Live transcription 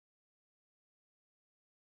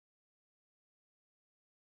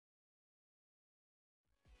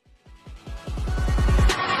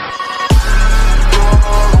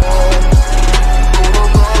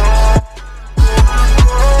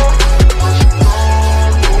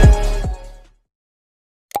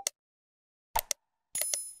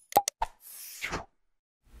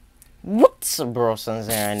What's up, bro, sons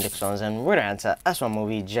and Dixons, and we're gonna answer SML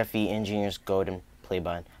movie Jeffy and Junior's Golden Play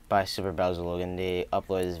Button by Super Bowser Logan. They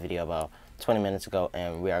uploaded this video about 20 minutes ago,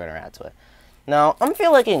 and we are gonna react to it. Now, I'm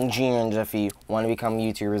feeling like Junior and Jeffy want to become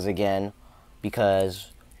YouTubers again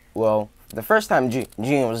because, well, the first time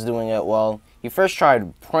Junior was doing it, well, he first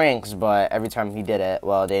tried pranks, but every time he did it,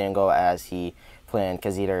 well, they didn't go as he planned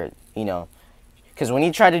because either, you know. Because when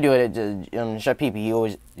he tried to do it, Jeffy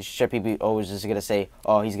always just gonna say,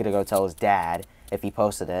 "Oh, he's gonna go tell his dad" if he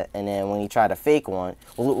posted it. And then when he tried a fake one,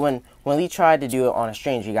 when he tried to do it on a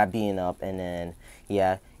stranger, he got beaten up. And then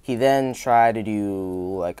yeah, he then tried to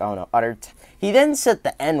do like I don't know he then said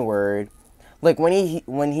the N-word, like when he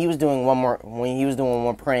was doing one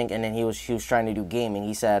more prank, and then he was trying to do gaming.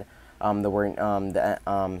 He said the word he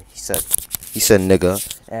said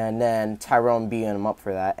nigga, and then Tyrone beating him up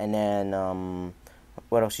for that. And then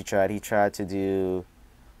what else he tried? He tried to do.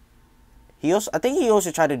 I think he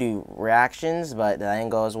also tried to do reactions, but that didn't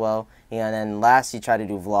go as well. Yeah, and then last he tried to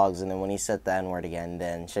do vlogs, and then when he said the N-word again,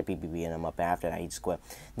 then Jeffy beating him up. And after that, he just quit.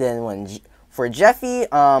 Then for Jeffy,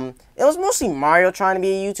 it was mostly Mario trying to be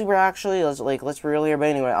a YouTuber. Actually, let's be real here. But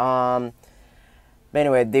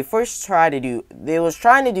anyway, they first tried to do. They was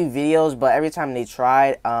trying to do videos, but every time they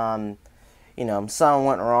tried, you know, something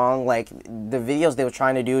went wrong. Like the videos they were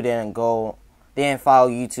trying to do didn't go. They didn't follow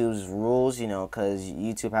YouTube's rules, you know, because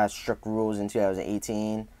YouTube has strict rules in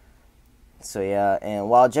 2018. So, yeah, and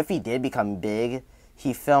while Jeffy did become big,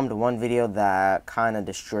 he filmed one video that kind of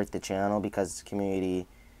destroyed the channel because it's community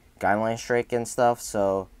guideline strike and stuff.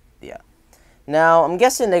 So, yeah. Now, I'm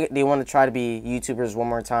guessing they want to try to be YouTubers one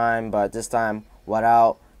more time, but this time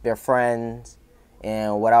without their friends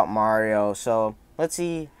and without Mario. So, let's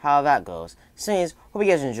see how that goes. So, anyways, hope you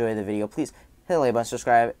guys enjoyed the video. Please hit the like button,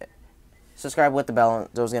 subscribe with the bell.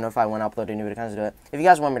 Those get notified when I upload a new video. Kind of do it. If you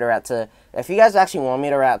guys want me to react to, if you guys actually want me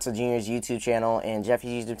to react to Junior's YouTube channel and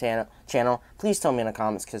Jeffy's YouTube channel, please tell me in the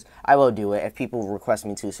comments because I will do it if people request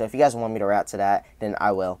me to. So if you guys want me to react to that, then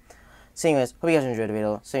I will. So anyways, hope you guys enjoyed the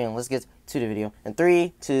video. So anyways, let's get to the video. In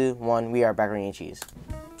 3, 2, 1, we are back running cheese.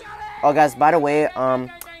 Oh guys, by the way,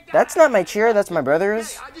 that's not my chair. That's my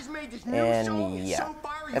brother's. And yeah,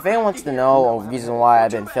 if anyone wants to know a reason why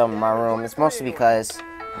I've been filming my room, it's mostly because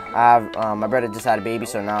my brother just had a baby,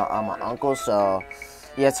 so now I'm an uncle, so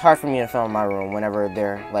yeah, it's hard for me to film in my room whenever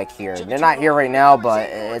they're like here. They're not here right now, but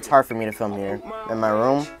it's hard for me to film here in my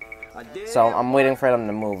room. So I'm waiting for them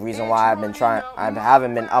to move. Reason why I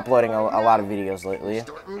haven't been uploading a lot of videos lately.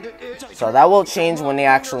 So that will change when they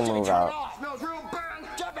actually move out.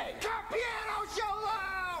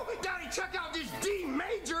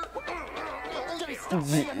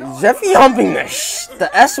 Jeffy humping the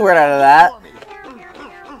S word out of that.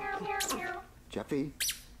 Jeffy,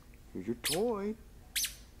 here's your toy.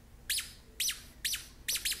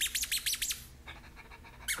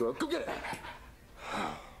 Go get it.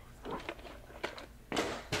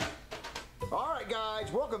 Alright guys,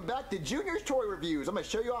 welcome back to Junior's Toy Reviews. I'm going to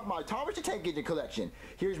show you off my Thomas the Tank Engine collection.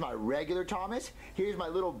 Here's my regular Thomas, here's my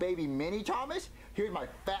little baby mini Thomas, here's my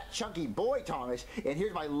fat chunky boy Thomas, and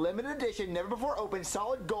here's my limited edition, never before opened,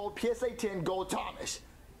 solid gold PSA 10 gold Thomas.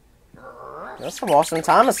 That's some awesome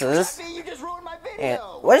Thomases. You just ruined my video. And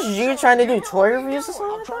what is you trying to do? Toy reviews or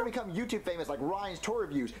something? I'm trying to become YouTube famous like Ryan's toy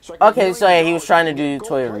reviews. So okay, so yeah, he was trying to do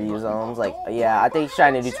toy reviews. I was like, yeah, I think he's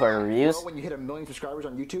trying to do toy reviews. When you hit 1 million subscribers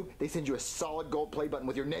on YouTube, they send you a solid gold play button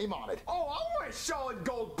with your name on it. Oh, I want a solid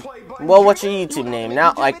gold play button. Well, what's your YouTube name?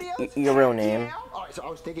 Not like your real name. Alright, so I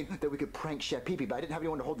was thinking that we could prank Chef Pee-Pee, but I didn't have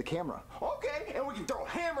anyone to hold the camera. Okay, and we can throw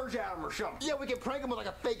hammers at him or something. Yeah, we can prank him with like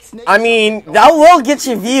a fake snake. I mean, that will get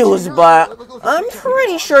you views, but I'm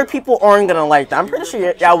pretty sure people aren't gonna like that. I'm pretty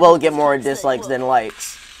sure that will get more dislikes than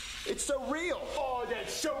likes. It's so real. Oh,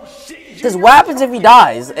 that's so sick. Because what happens if he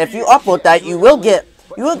dies? If you upload that, you'll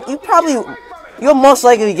most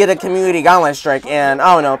likely get a community guideline strike, and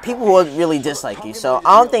I don't know, people will really dislike you. So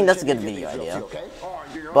I don't think that's a good video idea.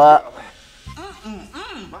 But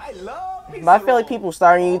I feel like people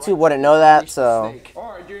starting YouTube wouldn't know that, so.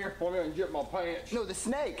 Alright, Junior, let me unzip my pants. No, the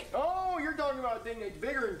snake. Oh, you're talking about a thing that's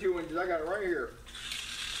bigger than 2 inches. I got it right here.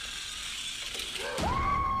 Is that a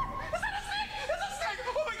snake? It's a snake!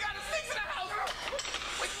 Oh my god, a snake's in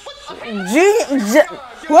the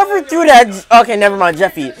house! Whoever threw that. Okay, never mind,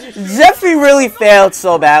 Jeffy. Jeffy really failed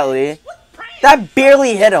so badly. That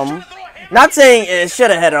barely hit him. Not saying it should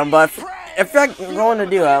have hit him, but if you're going to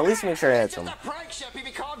do it, at least make sure it hits him.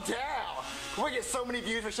 We get so many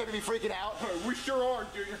views for Chef Pee-Pee freaking out. We sure are,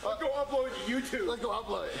 Junior. Let's go upload it to YouTube. Let's go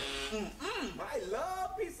upload it. I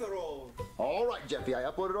love pizza rolls. All right, Jeffy, I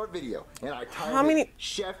uploaded our video, and I titled How many? it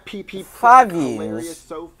Chef PP 5 Prank, hilarious, views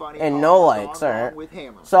so funny, and no all likes. gone wrong Alright. with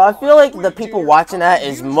Hammer. So I feel like the Sweet people Junior, watching how that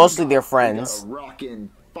many is views mostly you their got? friends. We got a rockin'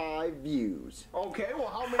 5 views. Okay, well,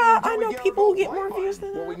 how many I do we know get people on who get the more like views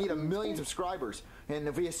button? than Well, we need 1 million subscribers, and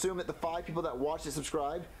if we assume that the 5 people that watched it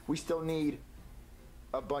subscribed, we still need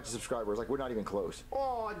a bunch of subscribers. Like, we're not even close.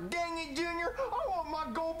 Oh, dang it, Junior. I want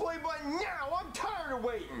my gold play button now. I'm tired of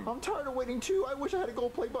waiting. I'm tired of waiting too. I wish I had a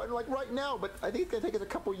gold play button like right now, but I think it's gonna take us a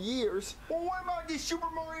couple years. Well, what about this Super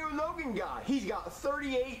Mario Logan guy? He's got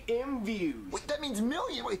 38 M views. Wait, that means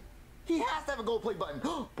million. Wait, he has to have a gold play button.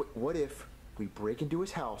 But what if we break into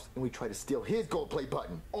his house and we try to steal his gold play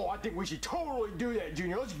button? Oh, I think we should totally do that,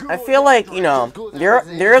 Junior. Let's go. I feel like, you know,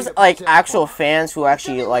 there's like actual fans who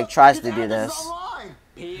actually like tries to do this.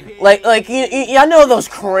 Like y'all know those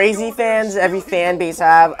crazy fans every fan base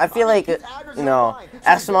have. I feel like, you know,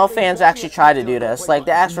 SML fans actually try to do this. Like,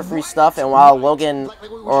 they ask for free stuff, and while Logan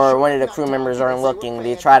or one of the crew members aren't looking,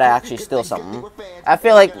 they try to actually steal something. I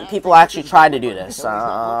feel like people actually try to do this. We're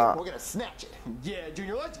gonna snatch it. Yeah,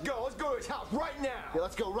 Junior, let's go. Let's go to his house right now. Yeah,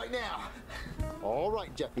 let's go right now. All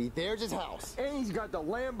right, Jeffy, there's his house. And he's got the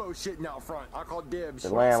Lambo sitting out front. I call dibs.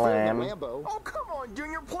 The Lamb. Lambo. Oh, come on,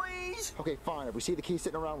 Junior, please. Okay, fine. If we see the key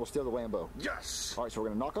sitting around, we'll steal the Lambo. Yes. All right, so we're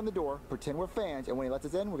gonna knock on the door, pretend we're fans, and when he lets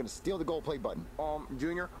us in, we're gonna steal the gold play button.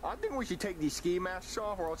 Junior, I think we should take these ski masks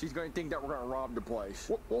off, or else he's gonna think that we're gonna rob the place.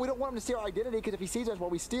 Well, we don't want him to see our identity, because if he sees us while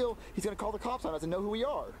we steal, he's gonna call the cops on us and know who we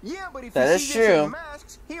are. Yeah, but if That he is sees us in true.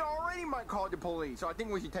 masks, he already might call the police. So I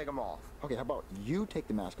think we should take them off. Okay, how about you take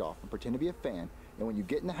the mask off and pretend to be a fan, and when you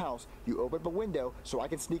get in the house, you open up a window so I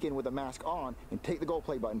can sneak in with a mask on and take the gold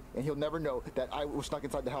play button, and he'll never know that I was snuck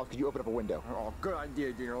inside the house because you opened up a window. Oh, good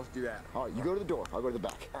idea, Junior. Let's do that. All right, you go to the door. I'll go to the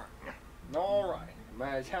back. All right. I'm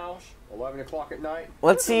at his house, 11 o'clock at night.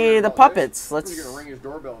 Let's see the puppets. Let's. He's gonna ring his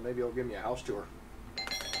doorbell, and maybe he'll give me a house tour.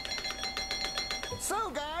 So,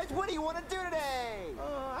 guys, what do you want to do today?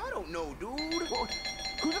 I don't know, dude. Well,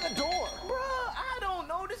 who's at the door? Bruh, I don't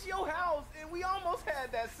know. This your house, and we almost had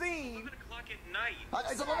that scene. 11 o'clock at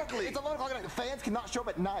night. It's 11 o'clock at night. The fans cannot show up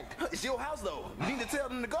at night. It's your house, though. You need to tell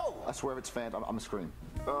them to go. I swear if it's fans, I'm gonna scream.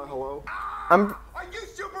 Hello? I'm. Are you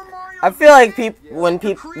Super Mario? I feel like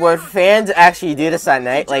when fans actually do this at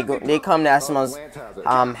night, like they come to SML's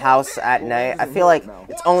house at night, I feel like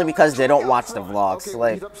it's only because they don't watch the vlogs.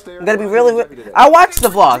 Like, I'm gonna be really. I watch the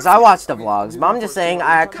vlogs, but I'm just saying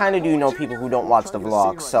I kind of do know people who don't watch the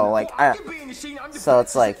vlogs. So like, so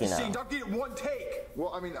it's like, you know.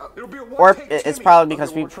 Well, I mean, Or it's probably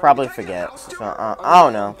because people probably forget. So I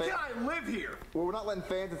don't know. Can I live here? well, we're not letting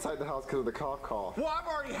fans inside the house because of the cough. Well, I've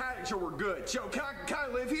already had it, so we're good. So can I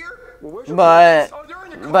live here? Well, where's your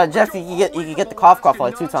But Jeffy, you can get the cough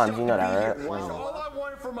like 2 times. You know that, That's right? all I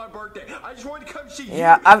wanted for my birthday. I just wanted to come see you.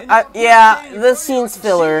 Yeah, this scene's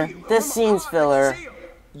filler. This scene's filler.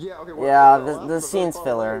 Yeah, okay. Yeah, this scene's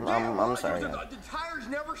filler. I'm sorry. The tires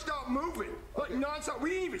never stop moving. Like nonstop.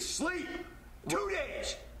 We didn't even sleep. 2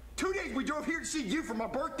 days. 2 days we drove here to see you for my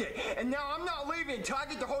birthday. And now I'm not leaving until I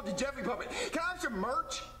get to hold the Jeffy puppet. Can I have some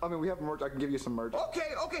merch? I mean, we have merch. I can give you some merch.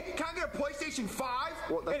 Okay. Can I get a PlayStation 5?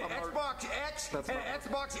 Well, that's and an not Xbox X? That's and an not-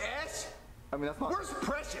 Xbox S? I mean, that's not. Where's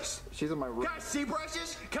Precious? She's in my room. Can I see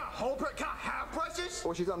Precious? Can I hold Precious? Can I have Precious?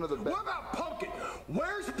 Well, she's under the bed. What about Pumpkin?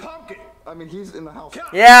 Where's Pumpkin? I mean, he's in the house.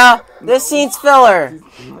 Yeah, this scene's filler.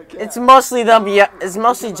 It's mostly them. It's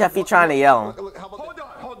mostly Jeffy trying to yell. Look, how about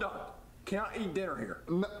Hold on. Can I eat dinner here?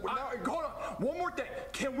 No. Hold on. One more thing.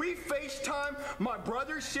 Can we FaceTime my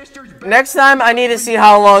brother's sister's bed? Next time, I need to see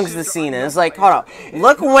how long the scene is. Like, hold on.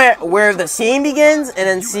 Look where the scene begins, and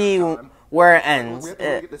then see where it ends. We have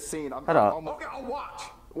to look at the scene. Hold on. Okay, I'll watch.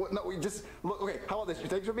 Well, no, we just look. Okay, how about this?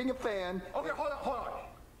 Thanks for being a fan. Okay, hold on.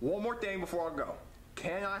 One more thing before I go.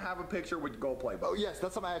 Can I have a picture with the gold play button? Oh yes,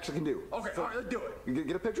 that's something I actually can do. Okay, all right, let's do it. You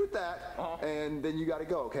get a picture with that, and then you got to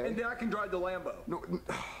go. Okay. And then I can drive the Lambo.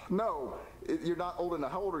 No, you're not old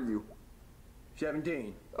enough. How old are you?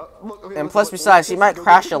 17. Look, okay, And listen, plus, look, besides, he might go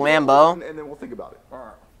crash get a the Lambo. and then we'll think about it. All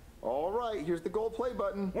right. All right, here's the gold play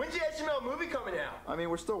button. When's the SML movie coming out? I mean,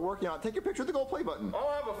 we're still working on it. Take your picture of the gold play button. I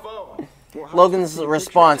don't have a phone. Well, how- Logan's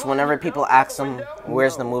response whenever people ask him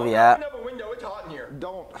where's the movie at. Open up a window. It's hot in here.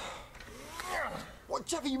 Don't. Well,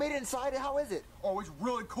 Jeffy, you made it inside. How is it? Oh, it's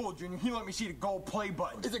really cool, Junior. He let me see the gold play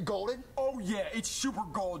button. Is it golden? Oh, Oh yeah, it's super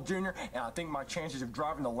gold, Junior, and I think my chances of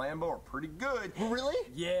driving the Lambo are pretty good. Really?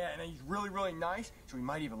 Yeah, and he's really, really nice, so he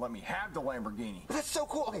might even let me have the Lamborghini. That's so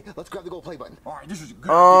cool. Okay, let's grab the gold play button. All right, this is a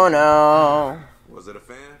good Oh idea. no. Was it a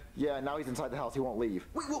fan? Yeah, now he's inside the house. He won't leave.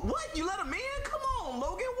 Wait, what? You let him in? Come on,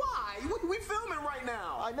 Logan. Why? We filming right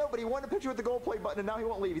now. I know, but he wanted a picture with the gold play button, and now he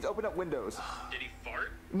won't leave. He's opened up windows. Did he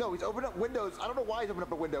fart? No, he's opened up windows. I don't know why he's opened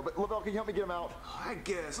up a window, but Lavelle, can you help me get him out? I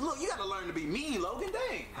guess. Look, you gotta learn to be mean, Logan.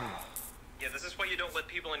 Dang. Yeah, this is why you don't let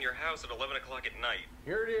people in your house at 11 o'clock at night.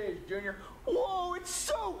 Here it is, Junior. Whoa, it's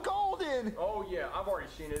so golden! Oh yeah, I've already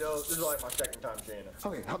seen it though. This is like my second time seeing it.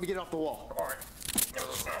 Okay, help me get it off the wall. All right.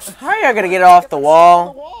 How are you gonna get it off the The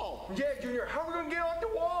wall? wall! Yeah, Junior, how are we gonna get off the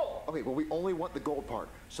wall? Okay, well, we only want the gold part.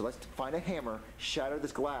 So let's find a hammer, shatter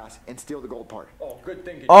this glass, and steal the gold part. Oh, good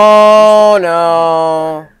thinking. Oh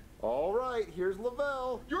no. All right, here's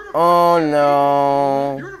Lavelle. You're the Oh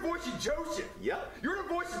no. You're the voice of Joseph. Yep. You're the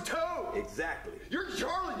voice of Toad. Exactly. You're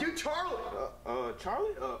Charlie, dude, Charlie.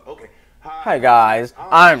 Charlie? Okay. Hi guys,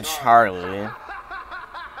 I'm Charlie.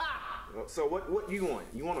 So what do you want?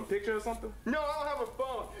 You want a picture or something? No, I don't have a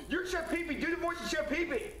phone. You're Chef Pee-Pee. Do the voice of Chef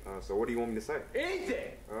Pee-Pee. So what do you want me to say?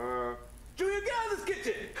 Anything. Junior, get out of this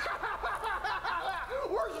kitchen!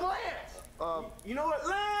 Where's Lance? You know what?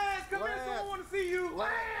 Lance, come here, Lance. someone want to see you.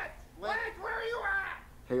 Lance, where are you at?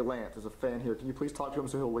 Hey, Lance, there's a fan here. Can you please talk to him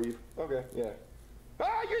so he'll leave? Okay, yeah.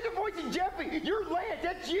 Ah, you're the voice of Jeffy. You're Lance.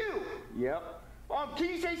 That's you. Yep. Can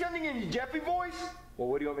you say something in the Jeffy voice? Well,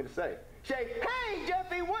 what do you want me to say? Say, hey,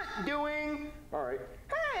 Jeffy, what doing? All right.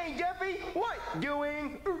 Hey, Jeffy, what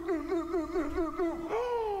doing?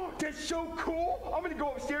 That's so cool. I'm gonna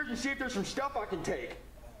go upstairs and see if there's some stuff I can take.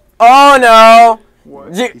 Oh no.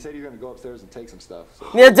 What? J- He said you're gonna go upstairs and take some stuff. So.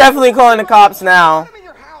 You're definitely calling the cops now. I'm in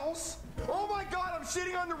your house. Oh my God, I'm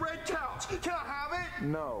sitting on the red couch. Can I have it?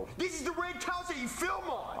 No. This is the red couch that you film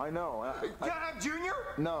on. I know. Can I have Junior?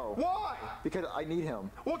 No. Why? Because I need him.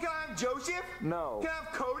 Well, can I have Joseph? No. Can I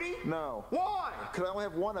have Cody? No. Why? Because I only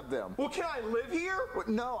have one of them. Well, can I live here? What?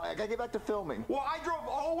 No, I gotta get back to filming. Well, I drove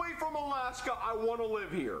all the way from Alaska. I want to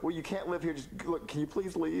live here. Well, you can't live here. Just look. Can you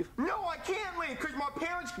please leave? No, I can't leave because my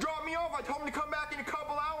parents dropped me off. I told them to come back in a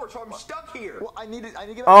couple hours, so I'm stuck here. Well, I need to get. Oh,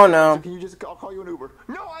 back to no. filming, so can you just? I'll call you an Uber.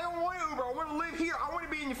 No, I don't want Uber. I want to live here. I want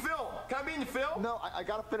to be in the film. Can I be in the film? No, I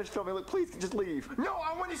gotta finish filming. Look, please, just leave. No,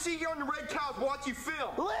 I want to sit here on the red couch watch you film.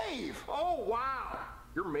 Leave. Oh, wow.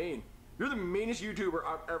 You're mean. You're the meanest YouTuber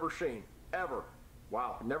I've ever seen. Ever.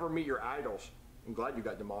 Wow. Never meet your idols. I'm glad you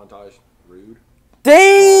got demonetized. Rude. Damn.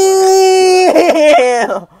 Hey,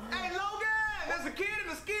 Logan! There's a kid in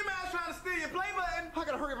the ski mask trying to steal your play button. I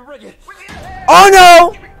gotta hurry up and bring it. Oh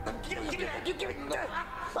no.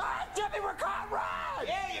 Ah, Jeffy, we're caught. Run!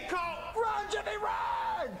 Yeah, you caught. Run, Jeffy,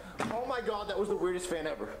 run! Oh my God, that was the weirdest fan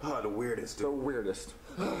ever. The weirdest. The weirdest.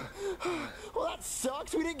 Well, that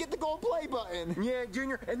sucks. We didn't get the gold play button. Yeah,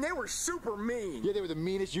 Junior, and they were super mean. Yeah, they were the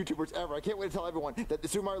meanest YouTubers ever. I can't wait to tell everyone that the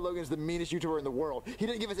Super Mario Logan is the meanest YouTuber in the world. He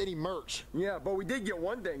didn't give us any merch. Yeah, but we did get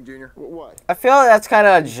one thing, Junior. What? I feel like that's kind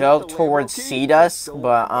of a joke the towards Lambo key? C-Dust,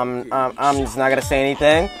 but I'm just not gonna say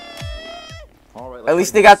anything. All right. At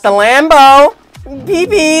least they got the Lambo.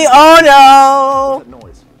 Pee-pee. Oh no. That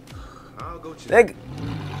noise. I'll go check. They...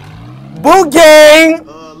 Boot gang.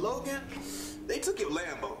 Logan, they took your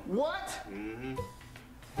Lambo. What?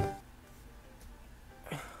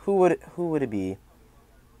 Who would it be?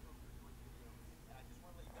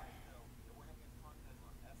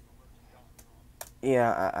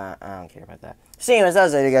 Yeah, I don't care about that. So anyways, that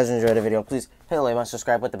was it. If you guys enjoyed the video, please hit the like button,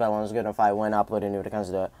 subscribe, put the bell on, it's good if I when I upload a new video comes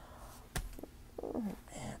to it.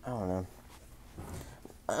 I don't know.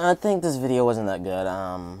 I think this video wasn't that good.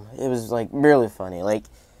 It was like really funny. Like,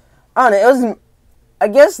 I don't know. It was. I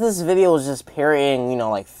guess this video was just parodying,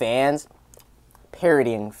 like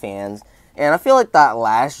parodying fans. And I feel like that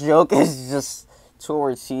last joke is just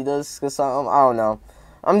towards Cheetahs or something. I don't know.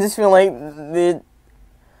 I'm just feeling like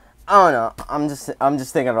I don't know. I'm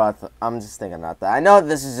just thinking about that. I know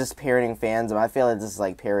this is just parodying fans, but I feel like this is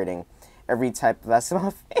like parodying every type of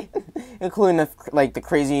SML fan, including the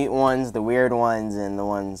crazy ones, the weird ones, and the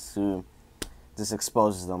ones who just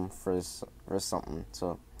exposes them for something.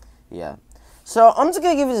 So, yeah. So I'm just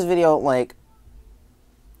gonna give this video like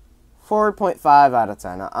 4.5 out of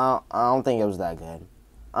 10. I don't think it was that good.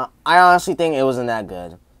 I honestly think it wasn't that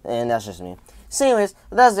good, and that's just me. So anyways,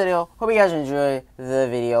 that's the video. Hope you guys enjoy the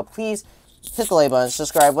video. Please hit the like button,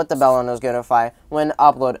 subscribe, with the bell on, those notify when I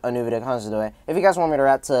upload a new video comes to the way. If you guys want me to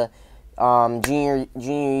react to Junior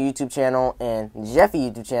YouTube channel and Jeffy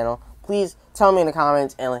YouTube channel, please tell me in the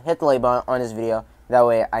comments and hit the like button on this video. That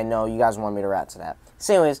way I know you guys want me to react to that.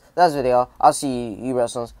 So anyways, that's the video. I'll see you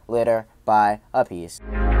wrestlers later. Bye. A peace.